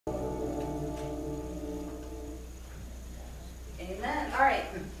right.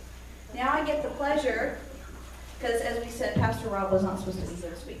 Now I get the pleasure, because as we said, Pastor Rob was not supposed to be here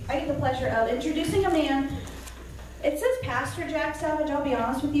this week. I get the pleasure of introducing a man. It says Pastor Jack Savage, I'll be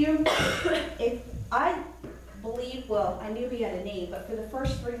honest with you. I believe, well, I knew he had a name, but for the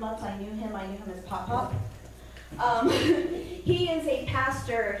first 3 months I knew him as Pop Pop. He is a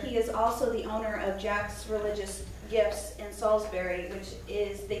pastor. He is also the owner of Jack's Religious Gifts in Salisbury, which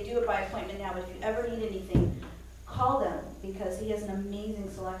is, they do it by appointment now, but if you ever need anything, call them, because he has an amazing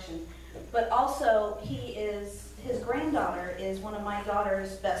selection. But also, his granddaughter is one of my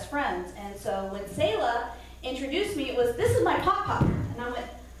daughter's best friends, and so when Selah introduced me, it was, "This is my Pop Pop," and I went,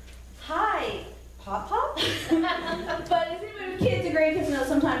 "Hi, Pop Pop?" But as anybody with kids or grandkids know,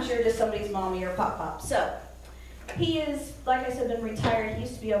 sometimes you're just somebody's mommy or Pop Pop. So he is, like I said, been retired. He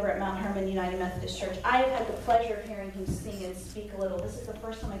used to be over at Mount Hermon United Methodist Church. I have had the pleasure of hearing him sing and speak a little. This is the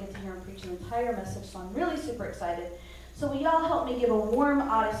first time I get to hear him preach an entire message, so I'm really super excited. So will y'all help me give a warm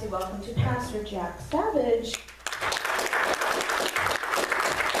Odyssey welcome to Pastor Jack Savage.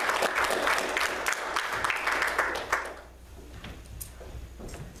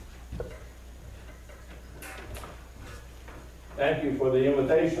 Thank you for the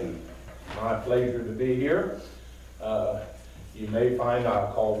invitation. My pleasure to be here. You may find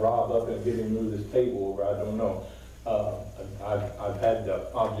I'll call Rob up and get him to move this table over. I don't know.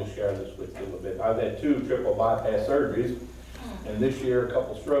 I'll just share this with you a little bit. I've had 2 triple bypass surgeries, and this year a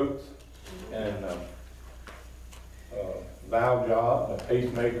couple strokes, and valve job, and a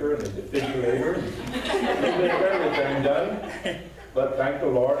pacemaker, and a defibrillator, and a little bit of everything done. But thank the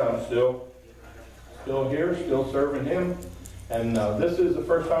Lord, I'm still here, still serving Him. And this is the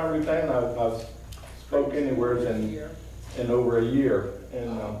first time I've spoke anywhere in over a year,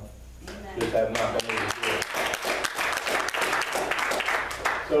 and just have not been able to do it.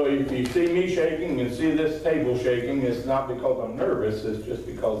 So if you see me shaking and see this table shaking, it's not because I'm nervous, it's just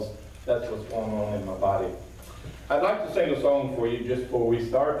because that's what's going on in my body. I'd like to sing a song for you just before we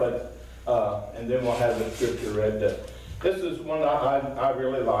start, but and then we'll have the scripture read. This is one I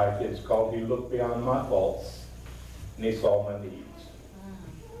really like. It's called "He Looked Beyond My Faults, and He Saw My Needs."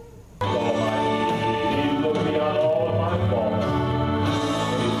 All my needs. He looked beyond all of my faults,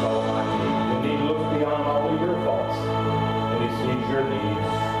 and He saw my needs. And He looks beyond all of your faults, and He sees your needs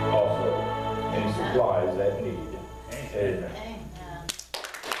also, and He supplies that need. Amen.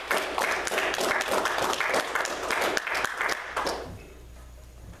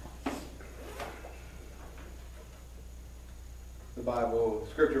 The Bible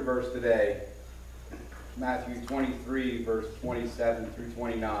scripture verse today, Matthew 23, verse 27 through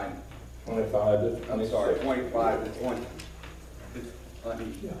 29. 25 to 26. I'm sorry, 25 to 20.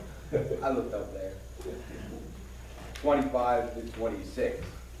 I looked up there. 25 to 26.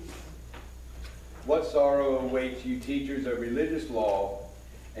 What sorrow awaits you, teachers of religious law,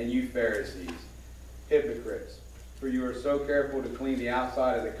 and you Pharisees, hypocrites! For you are so careful to clean the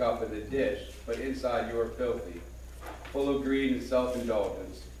outside of the cup and the dish, but inside you are filthy, full of greed and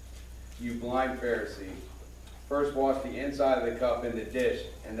self-indulgence. You blind Pharisee! First wash the inside of the cup and the dish,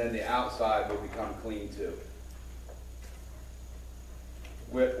 and then the outside will become clean too.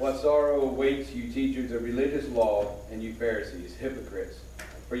 What sorrow awaits you, teachers of religious law, and you Pharisees, hypocrites!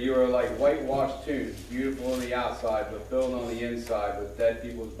 For you are like whitewashed tombs, beautiful on the outside, but filled on the inside with dead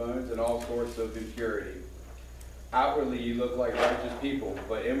people's bones and all sorts of impurity. Outwardly you look like righteous people,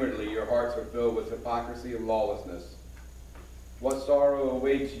 but inwardly your hearts are filled with hypocrisy and lawlessness. What sorrow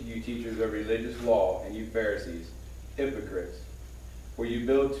awaits you, teachers of religious law, and you Pharisees, hypocrites! For you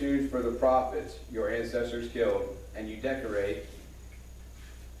build tombs for the prophets your ancestors killed, and you decorate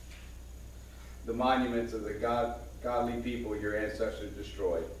the monuments of the godly people your ancestors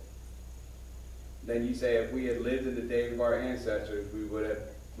destroyed. Then you say, if we had lived in the days of our ancestors, we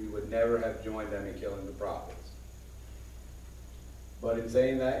would never have joined them in killing the prophets. But in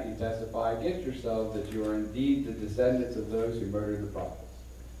saying that, you testify against yourselves that you are indeed the descendants of those who murdered the prophets.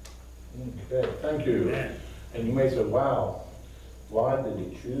 Okay, thank you. Amen. And you may say, wow, why did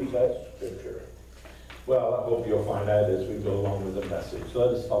he choose that scripture? Well, I hope you'll find out as we go along with the message. So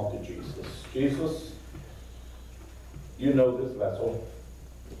let us talk to Jesus. Jesus, you know this vessel.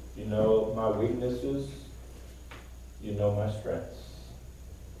 You know my weaknesses. You know my strengths.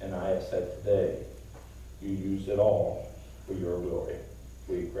 And I ask that today you use it all for your glory.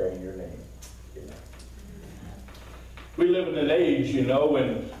 We pray in your name. Amen. We live in an age, you know,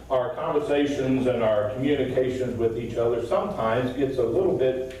 when our conversations and our communications with each other sometimes gets a little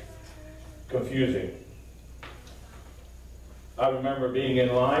bit confusing. I remember being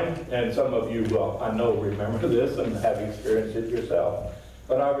in line, and some of you, well, I know remember this and have experienced it yourself,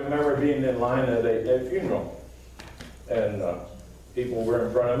 but I remember being in line at a funeral. And People were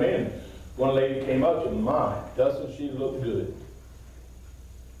in front of me, and one lady came up to me, "My, doesn't she look good?"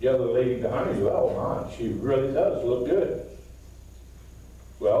 The other lady behind me, "Oh my, she really does look good."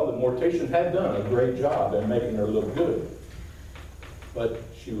 Well, the mortician had done a great job in making her look good, but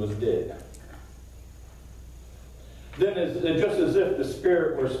she was dead. Then, just as if the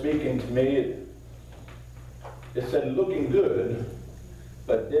Spirit were speaking to me, it said, "Looking good,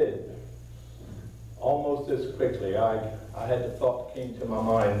 but dead." Almost as quickly, I had the thought came to my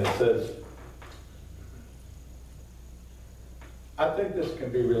mind that says, I think this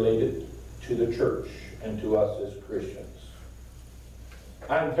can be related to the church and to us as Christians.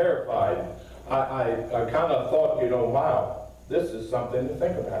 I'm terrified. I kind of thought, wow, this is something to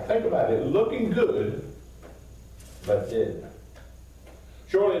think about. Think about it. Looking good, but dead.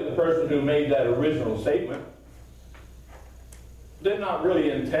 Surely the person who made that original statement did not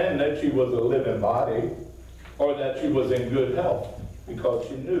really intend that she was a living body or that she was in good health, because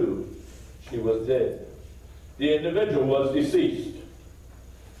she knew she was dead. The individual was deceased.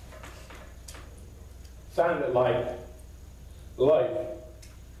 Sounded like life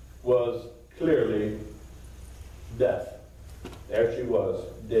was clearly death. There she was,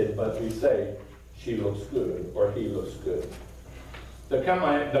 dead, but we say she looks good or he looks good. The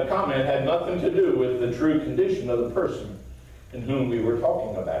comment had nothing to do with the true condition of the person in whom we were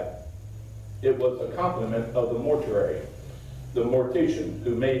talking about. It was a compliment of the mortuary, the mortician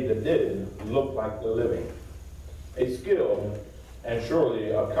who made the dead look like the living. A skilled and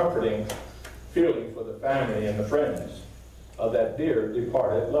surely a comforting feeling for the family and the friends of that dear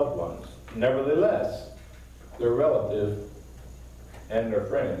departed loved ones. Nevertheless, their relative and their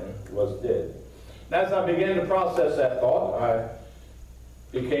friend was dead. And as I began to process that thought, I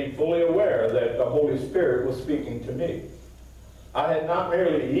became fully aware that the Holy Spirit was speaking to me. I had not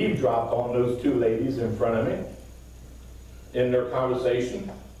merely eavesdropped on those two ladies in front of me in their conversation,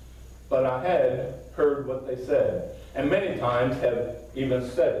 but I had heard what they said, and many times have even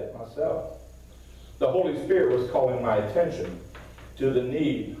said it myself. The Holy Spirit was calling my attention to the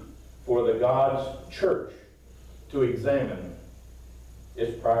need for the God's church to examine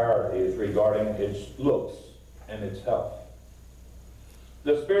its priorities regarding its looks and its health.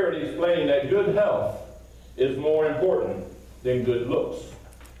 The Spirit explained that good health is more important than good looks.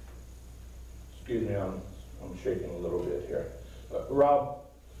 Excuse me, I'm shaking a little bit here. Rob,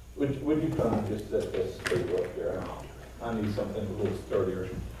 would you come and just set this table up there? I need something a little sturdier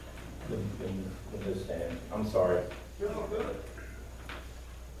than this stand. I'm sorry. You're all good.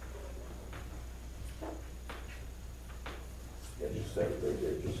 Yeah, just set it right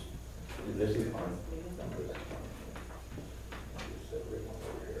there. This is fine. Just set it right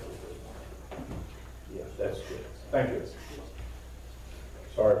over here. Yes, that's good. Thank you.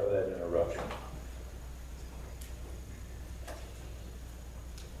 Sorry for that interruption.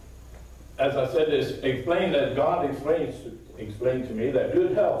 As I said, God explained to me that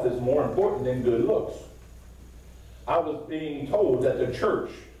good health is more important than good looks. I was being told that the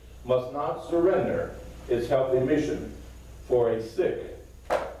church must not surrender its healthy mission for a sick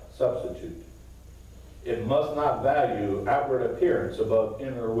substitute. It must not value outward appearance above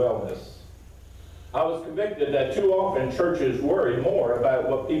inner wellness. I was convicted that too often churches worry more about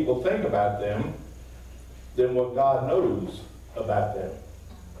what people think about them than what God knows about them.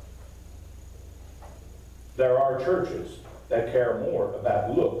 There are churches that care more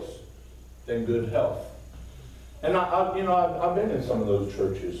about looks than good health. And I've been in some of those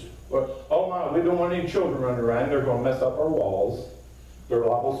churches where, oh my, we don't want any children running around. They're going to mess up our walls. They're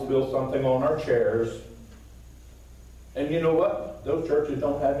liable to spill something on our chairs. And you know what? Those churches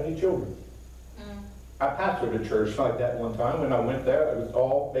don't have any children. I pastored a church like that one time. When I went there, it was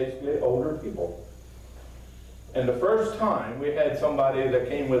all basically older people. And the first time we had somebody that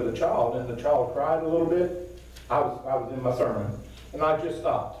came with a child, and the child cried a little bit, I was in my sermon, and I just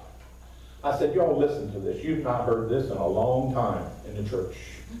stopped. I said, y'all listen to this. You've not heard this in a long time in the church.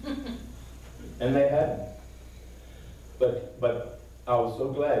 And they hadn't. But I was so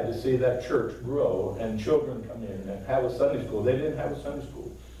glad to see that church grow and children come in and have a Sunday school. They didn't have a Sunday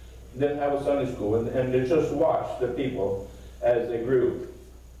school. Didn't have a Sunday school, and they just watched the people as they grew.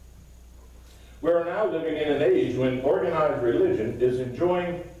 We're now living in an age when organized religion is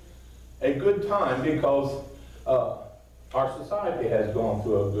enjoying a good time because our society has gone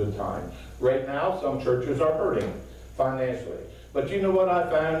through a good time. Right now, some churches are hurting financially. But you know what I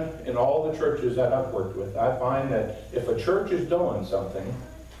found in all the churches that I've worked with? I find that if a church is doing something,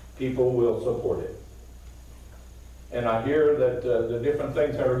 people will support it. And I hear that the different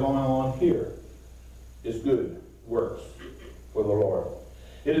things that are going on here is good works for the Lord.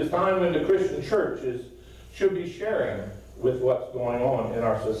 It is time when the Christian church should be sharing with what's going on in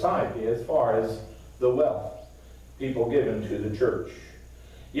our society as far as the wealth people given to the church.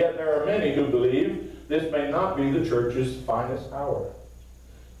 Yet there are many who believe this may not be the church's finest hour.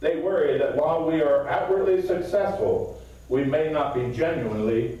 They worry that while we are outwardly successful, we may not be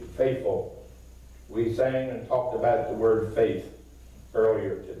genuinely faithful. We sang and talked about the word faith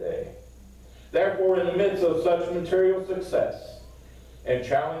earlier today. Therefore, in the midst of such material success and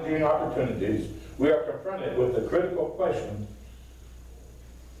challenging opportunities, we are confronted with the critical question,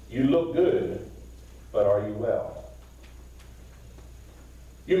 you look good, but are you well?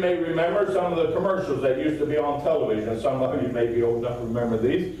 You may remember some of the commercials that used to be on television. Some of you may be old enough to remember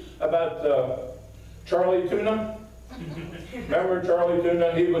these, about Charlie Tuna. Remember Charlie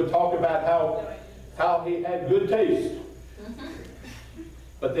Tuna? He would talk about how he had good taste.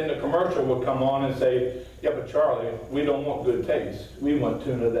 But then the commercial would come on and say, yeah, but Charlie, we don't want good taste. We want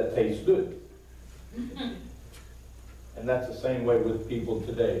tuna that tastes good. And that's the same way with people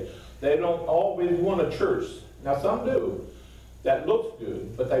today. They don't always want a church. Now some do. That looks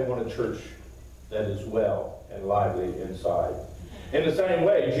good, but they want a church that is well and lively inside. In the same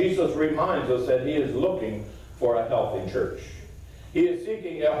way, Jesus reminds us that he is looking for a healthy church. He is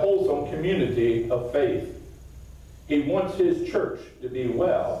seeking a wholesome community of faith. He wants his church to be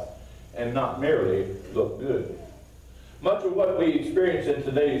well and not merely look good. Much of what we experience in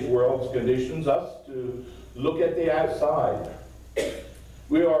today's world's conditions us to look at the outside.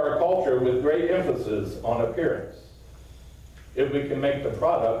 We are a culture with great emphasis on appearance. If we can make the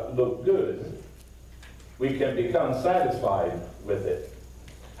product look good, we can become satisfied with it.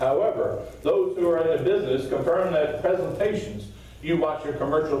 However, those who are in the business confirm that presentations, you watch your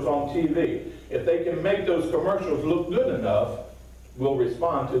commercials on TV, if they can make those commercials look good enough, we'll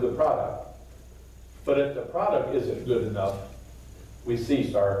respond to the product. But if the product isn't good enough, we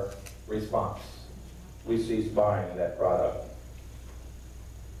cease our response. We cease buying that product.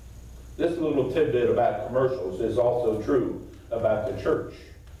 This little tidbit about commercials is also true about the church.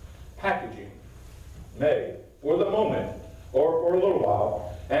 Packaging may, for the moment, or for a little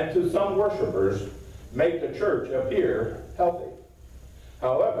while, and to some worshipers, make the church appear healthy.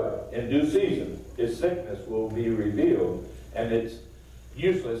 However, in due season, its sickness will be revealed, and its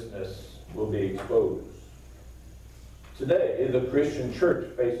uselessness will be exposed. Today, the Christian church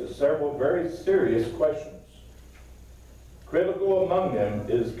faces several very serious questions. Critical among them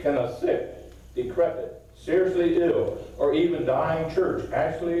is, can a sick, decrepit, seriously ill, or even dying church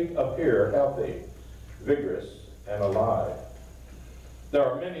actually appear healthy, vigorous, and alive? There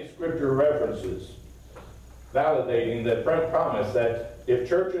are many scripture references validating the promise that if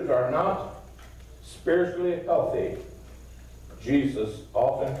churches are not spiritually healthy, Jesus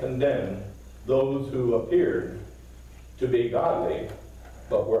often condemned those who appeared to be godly,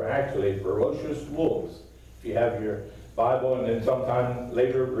 but were actually ferocious wolves. If you have your Bible, and then sometime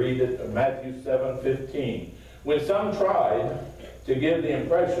later read it in Matthew 7:15. When some tried to give the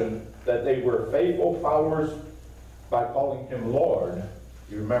impression that they were faithful followers by calling him Lord,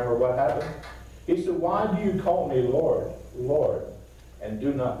 you remember what happened? He said, why do you call me Lord, Lord, and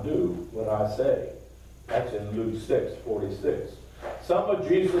do not do what I say? That's in Luke 6:46. Some of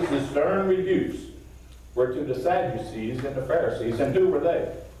Jesus' stern rebukes were to the Sadducees and the Pharisees, and who were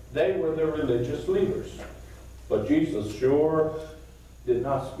they? They were the religious leaders. But Jesus sure did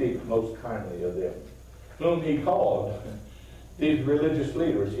not speak most kindly of them. Whom he called, these religious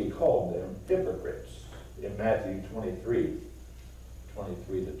leaders, he called them hypocrites in Matthew 23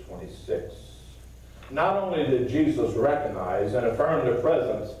 to 26. Not only did Jesus recognize and affirm the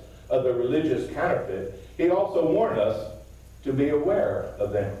presence of the religious counterfeit, he also warned us to be aware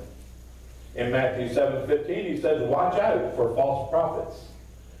of them. In Matthew 7:15, he says, watch out for false prophets.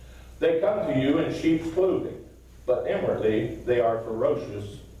 They come to you in sheep's clothing, but inwardly they are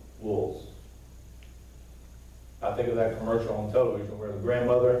ferocious wolves. I think of that commercial on television where the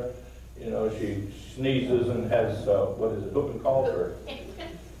grandmother, she sneezes and has, whooping cough,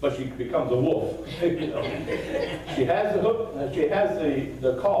 but she becomes a wolf. She has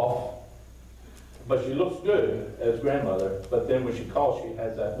the cough, but she looks good as grandmother, but then when she calls, she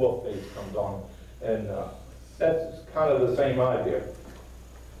has that wolf face comes on. And that's kind of the same idea.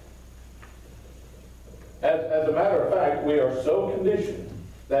 As a matter of fact, we are so conditioned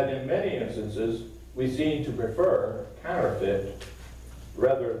that in many instances, we seem to prefer counterfeit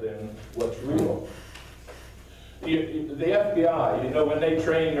rather than what's real. The FBI, when they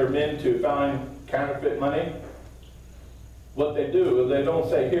train their men to find counterfeit money, what they do is they don't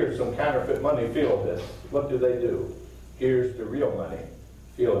say, here's some counterfeit money, feel this. What do? Here's the real money.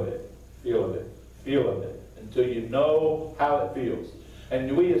 Feel of it, feel of it, feel of it, until you know how it feels.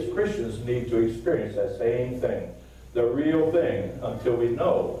 And we as Christians need to experience that same thing. the real thing until we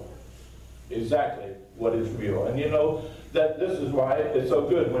know exactly what is real. And you know, that this is why it's so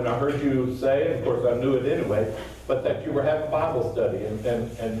good when I heard you say, and of course I knew it anyway, but that you were having Bible study,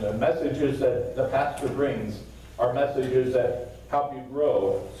 and the messages that the pastor brings are messages that help you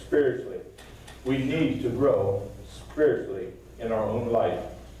grow spiritually. We need to grow spiritually in our own life,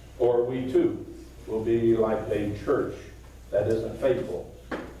 or we too will be like a church that isn't faithful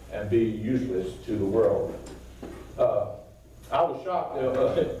and be useless to the world. I was shocked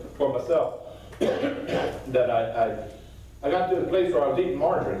for myself that I got to the place where I was eating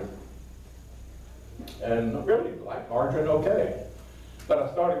margarine, and I really liked margarine okay. But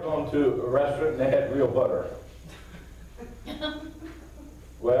I started going to a restaurant and they had real butter.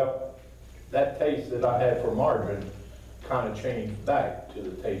 Well, that taste that I had for margarine kind of changed back to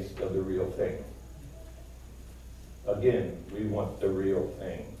the taste of the real thing. Again, we want the real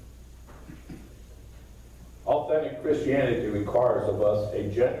thing. Authentic Christianity requires of us a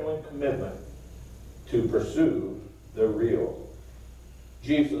genuine commitment to pursue the real.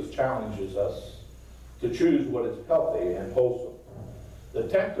 Jesus challenges us to choose what is healthy and wholesome. The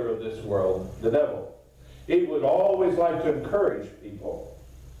tempter of this world, the devil, he would always like to encourage people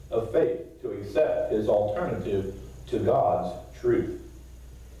of faith to accept his alternative to God's truth.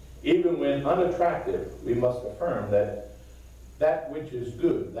 Even when unattractive, we must affirm that which is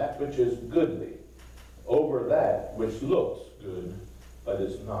good, that which is goodly, over that which looks good but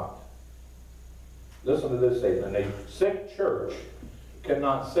is not. Listen to this statement. A sick church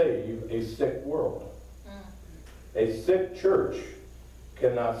cannot save a sick world. A sick church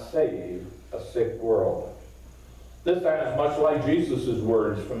cannot save a sick world. This sounds much like Jesus'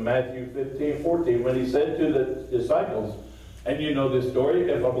 words from Matthew 15:14 when he said to the disciples, and you know this story,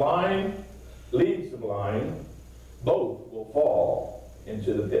 if a blind leads the blind, both will fall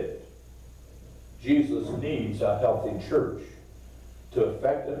into the pit. Jesus needs a healthy church to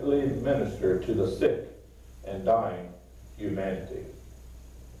effectively minister to the sick and dying humanity.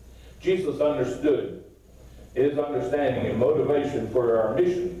 Jesus understood, his understanding and motivation for our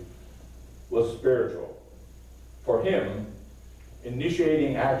mission was spiritual. For him,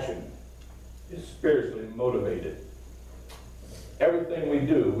 initiating action is spiritually motivated. Everything we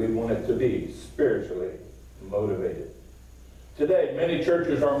do, we want it to be spiritually motivated. Today, many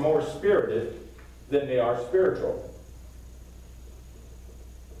churches are more spirited than they are spiritual.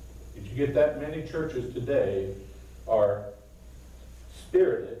 Did you get that? Many churches today are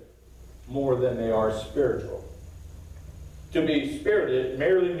spirited more than they are spiritual. To be spirited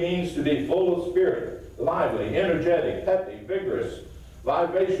merely means to be full of spirit, lively, energetic, peppy, vigorous,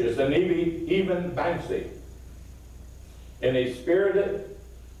 vivacious, and even bouncy. In a spirited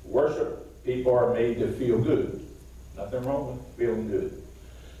worship, people are made to feel good. Nothing wrong with feeling good.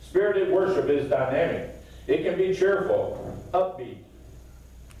 Spirited worship is dynamic. It can be cheerful, upbeat,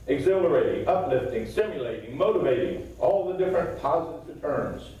 exhilarating, uplifting, stimulating, motivating, all the different positive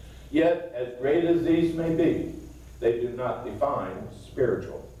terms. Yet, as great as these may be, they do not define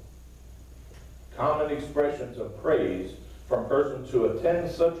spiritual. Common expressions of praise from persons who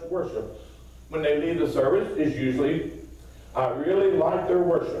attend such worship when they leave the service is usually, I really like their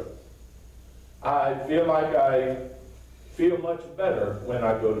worship. I feel like I feel much better when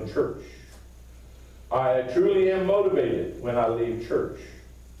I go to church. I truly am motivated when I leave church.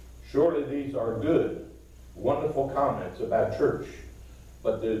 Surely these are good, wonderful comments about church,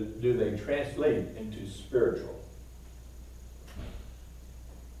 but do they translate into spiritual?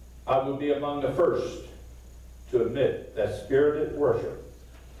 I will be among the first to admit that spirited worship,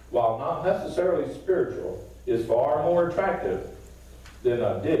 while not necessarily spiritual, is far more attractive than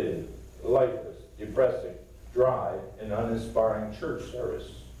a dead, lifeless, depressing, dry, and uninspiring church service.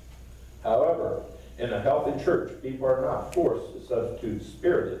 However, in a healthy church, people are not forced to substitute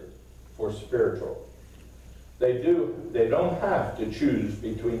spirited for spiritual. They don't have to choose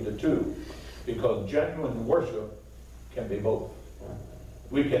between the two, because genuine worship can be both.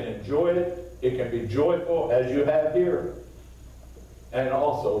 We can enjoy it, it can be joyful as you have here, and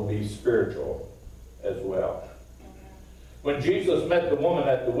also be spiritual as well. When Jesus met the woman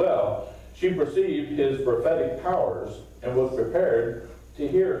at the well, she perceived his prophetic powers and was prepared to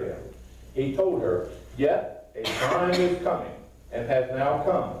hear him. He told her, yet a time is coming, and has now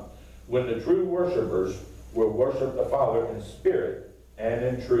come, when the true worshipers will worship the Father in spirit and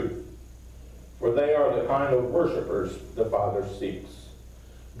in truth. For they are the kind of worshipers the Father seeks.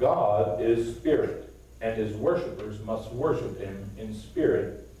 God is spirit, and his worshipers must worship him in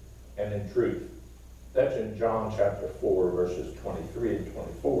spirit and in truth. That's in John chapter 4, verses 23 and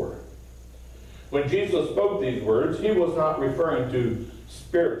 24. When Jesus spoke these words, he was not referring to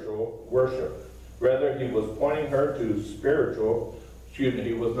spiritual worship, Rather, he was pointing her to spiritual, excuse me,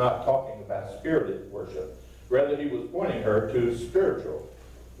 he was not talking about spirited worship. Rather, he was pointing her to spiritual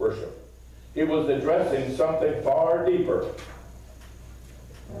worship. He was addressing something far deeper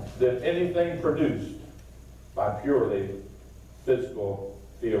than anything produced by purely physical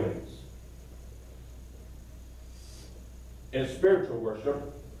feelings. In spiritual worship,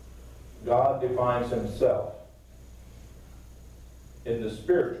 God defines himself. In the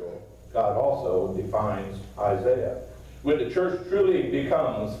spiritual, God also defines Isaiah. When the church truly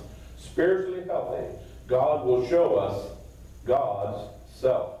becomes spiritually healthy, God will show us God's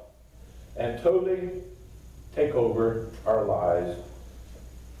self and totally take over our lives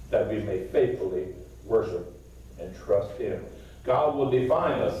that we may faithfully worship and trust him. God will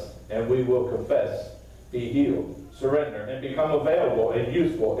define us and we will confess, be healed, surrender, and become available and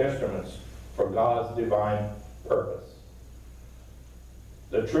useful instruments for God's divine purpose.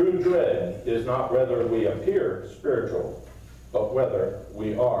 The true dread is not whether we appear spiritual, but whether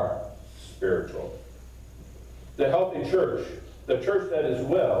we are spiritual. The healthy church, the church that is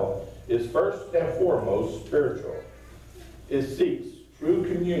well, is first and foremost spiritual. It seeks true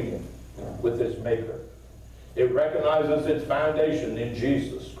communion with its Maker. It recognizes its foundation in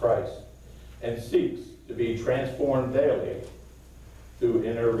Jesus Christ and seeks to be transformed daily through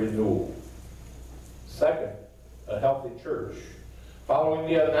inner renewal. Second, a healthy church,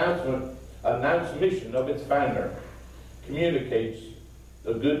 following the announced mission of its founder, communicates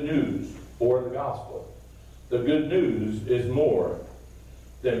the good news or the gospel. The good news is more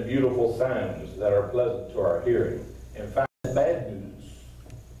than beautiful sounds that are pleasant to our hearing. In fact, it's bad news.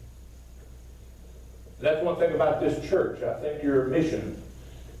 That's one thing about this church. I think your mission,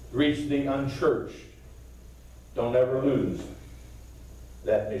 reach the unchurched. Don't ever lose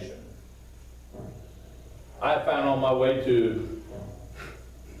that mission. I found on my way to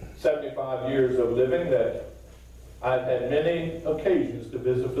 75 years of living that I've had many occasions to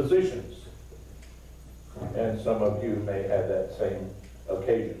visit physicians. And some of you may have that same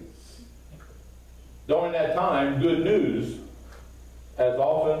occasion. During that time, good news has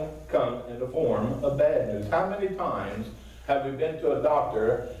often come in the form of bad news. How many times have we been to a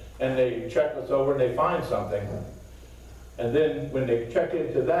doctor and they check us over and they find something, and then when they check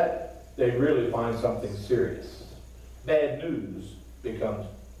into that, they really find something serious? Bad news becomes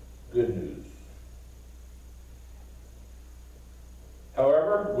good news.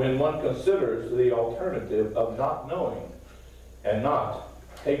 However, when one considers the alternative of not knowing and not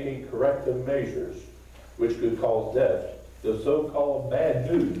taking corrective measures which could cause death, the so-called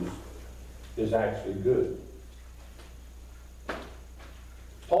bad news is actually good.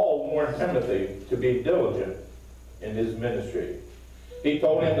 Paul warned Timothy to be diligent in his ministry. He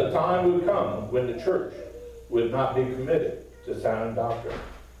told him the time would come when the church would not be committed to sound doctrine.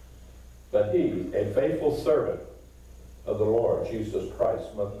 But he, a faithful servant of the Lord Jesus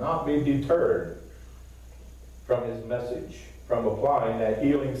Christ, must not be deterred from his message, from applying that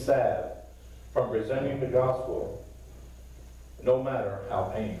healing salve, from presenting the gospel, no matter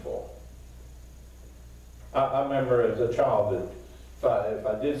how painful. I remember as a child that if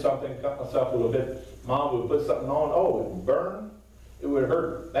I did something, cut myself a little bit, Mom would put something on, oh, it would burn, it would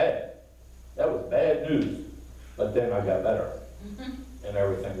hurt bad. That was bad news. But then I got better, and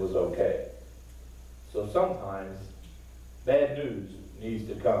everything was okay. So sometimes bad news needs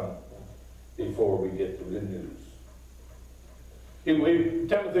to come before we get the good news.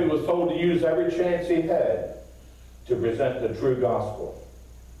 Timothy was told to use every chance he had to present the true gospel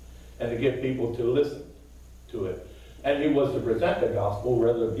and to get people to listen to it. And he was to present the gospel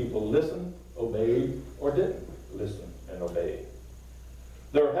whether people listened, obeyed, or didn't listen and obey.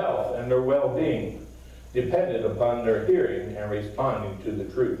 Their health and their well-being depended upon their hearing and responding to the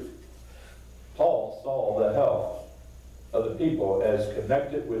truth. Paul saw the health of the people as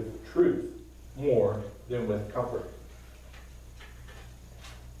connected with truth more than with comfort.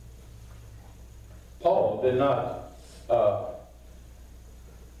 Paul did not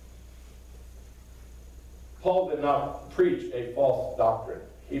preach a false doctrine.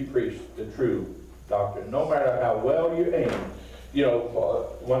 He preached the true doctrine. No matter how well you aim. You know,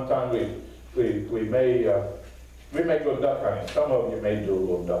 one time we may go duck hunting. Some of you may do a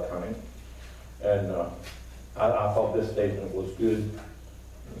little duck hunting. And I thought this statement was good.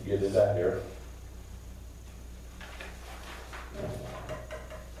 Let me get it out here.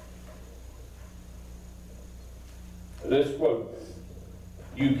 This quote,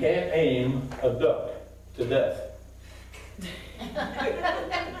 "You can't aim a duck to death."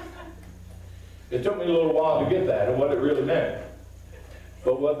 It took me a little while to get that and what it really meant.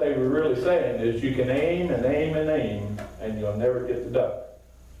 But what they were really saying is you can aim and aim and aim and you'll never get the duck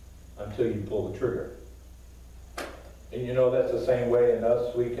until you pull the trigger. And you know that's the same way in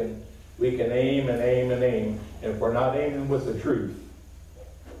us. We can aim and aim and aim. And if we're not aiming with the truth,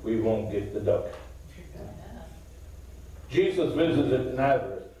 we won't get the duck. Jesus visited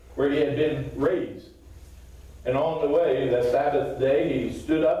Nazareth, where he had been raised. And on the way, that Sabbath day, he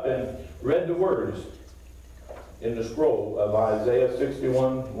stood up and read the words in the scroll of Isaiah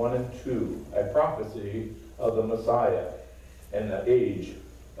 61, 1 and 2, a prophecy of the Messiah and the age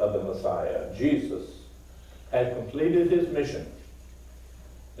of the Messiah. Jesus had completed his mission.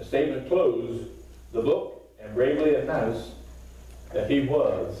 The statement closed the book and bravely announced that he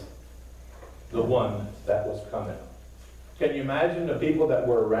was the one that was coming. Can you imagine the people that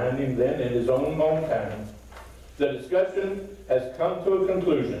were around him then in his own hometown? The discussion has come to a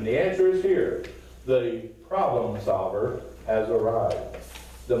conclusion. The answer is here. The problem solver has arrived.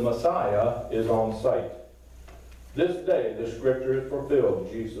 The Messiah is on sight. This day the scripture is fulfilled,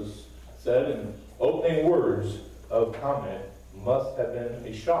 Jesus said, and opening words of comment must have been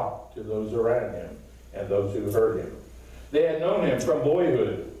a shock to those around him and those who heard him. They had known him from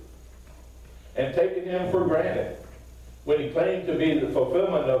boyhood and taken him for granted. When he claimed to be the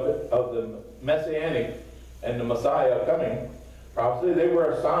fulfillment of the Messianic and the Messiah coming prophecy, they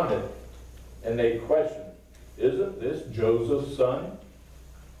were astounded and they questioned, isn't this Joseph's son?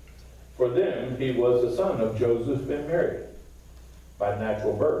 For them, he was the son of Joseph and Mary by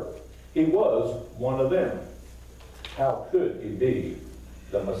natural birth. He was one of them. How could he be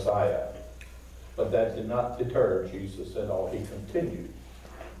the Messiah? But that did not deter Jesus at all. He continued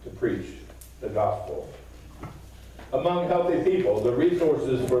to preach the gospel. Among healthy people, the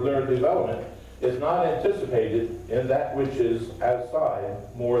resources for their development is not anticipated in that which is outside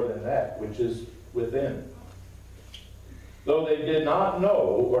more than that which is within. Though they did not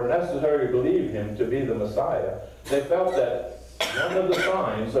know or necessarily believe him to be the Messiah, they felt that one of the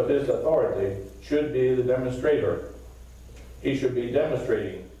signs of his authority should be the demonstrator. He should be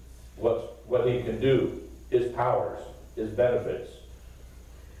demonstrating what he can do, his powers, his benefits.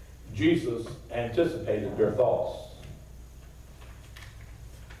 Jesus anticipated their thoughts.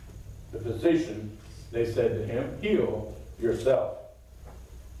 The physician, they said to him, heal yourself.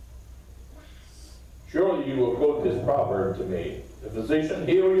 Surely you will quote this proverb to me. The physician,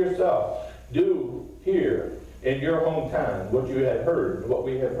 heal yourself. Do here in your hometown what you had heard, what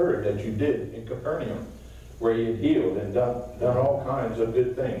we had heard that you did in Capernaum, where you had healed and done all kinds of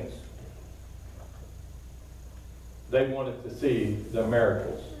good things. They wanted to see the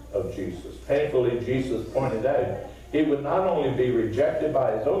miracles of Jesus. Painfully, Jesus pointed out he would not only be rejected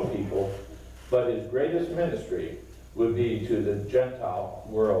by his own people, but his greatest ministry would be to the Gentile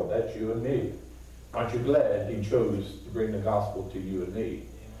world. That's you and me. Aren't you glad he chose to bring the gospel to you and me,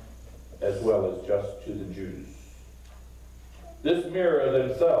 as well as just to the Jews? This mirror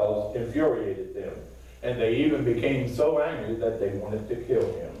themselves infuriated them, and they even became so angry that they wanted to kill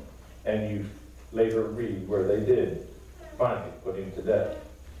him. And you later read where they did finally put him to death.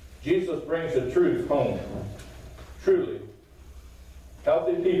 Jesus brings the truth home. Truly,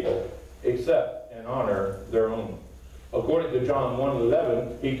 healthy people accept and honor their own. According to John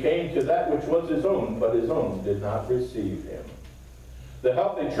 1:11, he came to that which was his own, but his own did not receive him. The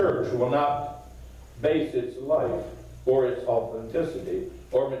healthy church will not base its life or its authenticity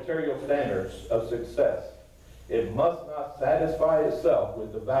or material standards of success. It must not satisfy itself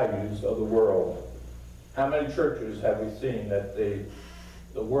with the values of the world. How many churches have we seen that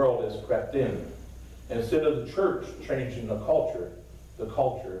the world has crept in? Instead of the church changing the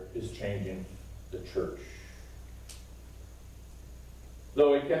culture is changing the church.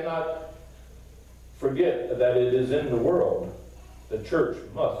 Though we cannot forget that it is in the world, the church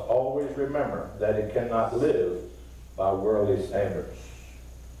must always remember that it cannot live by worldly standards.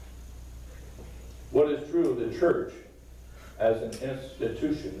 What is true of the church as an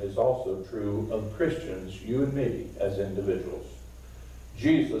institution is also true of Christians, you and me, as individuals.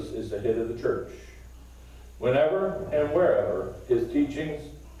 Jesus is the head of the church. Whenever and wherever his teachings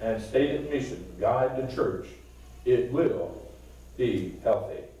and stated mission guide the church, it will be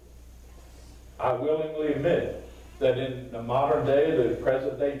healthy. I willingly admit that in the modern day, the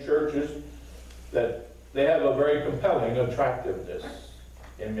present day churches, that they have a very compelling attractiveness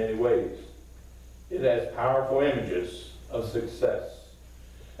in many ways. It has powerful images of success.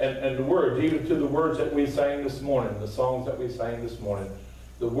 And the words, even to the words that we sang this morning, the songs that we sang this morning,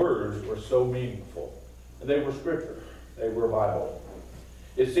 the words were so meaningful. And they were scripture. They were Bible.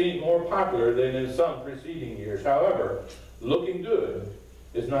 It seemed more popular than in some preceding years. However, looking good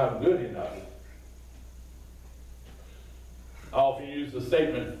is not good enough. I often use the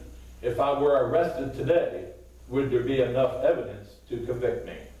statement, if I were arrested today, would there be enough evidence to convict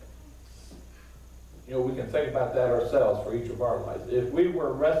me? You know, we can think about that ourselves for each of our lives. If we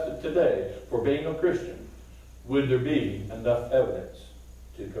were arrested today for being a Christian, would there be enough evidence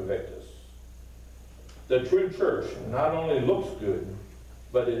to convict us? The true church not only looks good,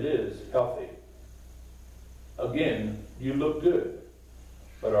 but it is healthy. Again, you look good,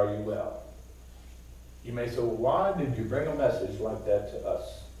 but are you well? You may say, well, why did you bring a message like that to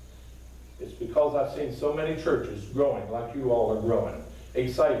us? It's because I've seen so many churches growing like you all are growing,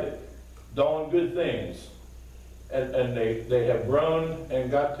 excited, doing good things. And they have grown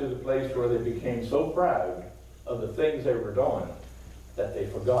and got to the place where they became so proud of the things they were doing that they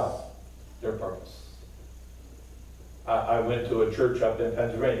forgot their purpose. I went to a church up in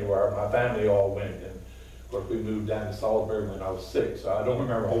Pennsylvania where my family all went, and of course we moved down to Salisbury when I was 6, so I don't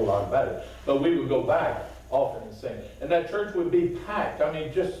remember a whole lot about it. But we would go back often and sing. And that church would be packed. I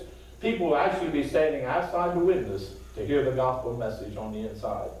mean, just people would actually be standing outside the windows to hear the gospel message on the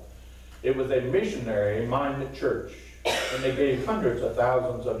inside. It was a missionary-minded church, and they gave hundreds of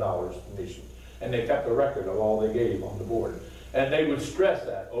thousands of dollars to mission. And they kept a record of all they gave on the board. And they would stress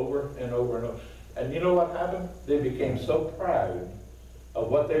that over and over and over. And you know what happened? They became so proud of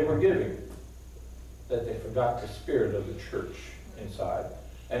what they were giving that they forgot the spirit of the church inside.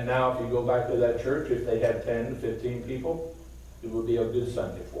 And now if you go back to that church, if they had 10 to 15 people, it would be a good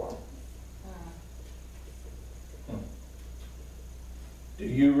Sunday for them. Do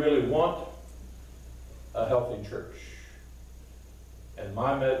you really want a healthy church? And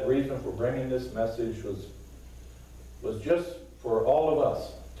my reason for bringing this message was just for all of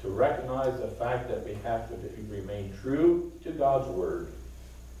us to recognize the fact that we have to remain true to God's Word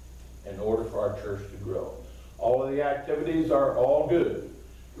in order for our church to grow. All of the activities are all good,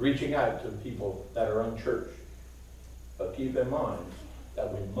 reaching out to people that are unchurched. But keep in mind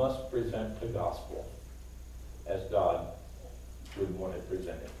that we must present the gospel as God would want it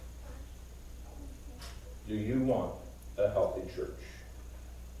presented. Do you want a healthy church?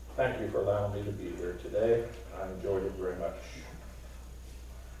 Thank you for allowing me to be here today. I enjoyed it very much.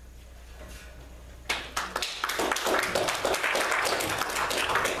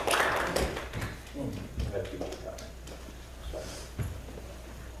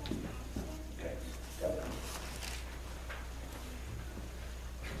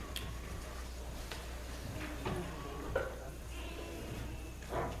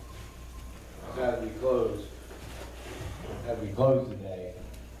 As we close today,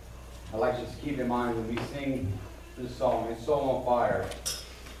 I'd like you to keep in mind when we sing this song, "It's Soul on Fire,"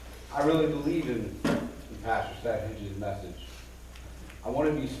 I really believe in Pastor Savage's message. I want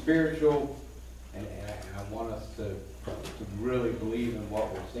to be spiritual, and I want us to really believe in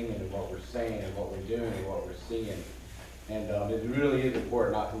what we're singing and what we're saying and what we're doing and what we're seeing. And it really is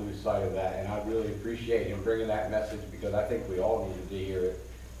important not to lose sight of that, and I really appreciate him bringing that message because I think we all needed to hear it.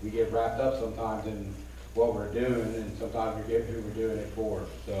 We get wrapped up sometimes in what we're doing, and sometimes we forget who we're doing it for.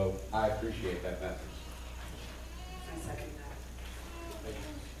 So I appreciate that message. I second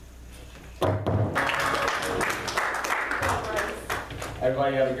that.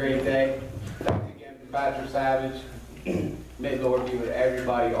 Everybody have a great day. Thanks again to Pastor Savage. May the Lord be with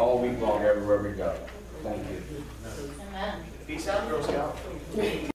everybody all week long, everywhere we go. Thank you. Amen. Peace out, Girl Scout.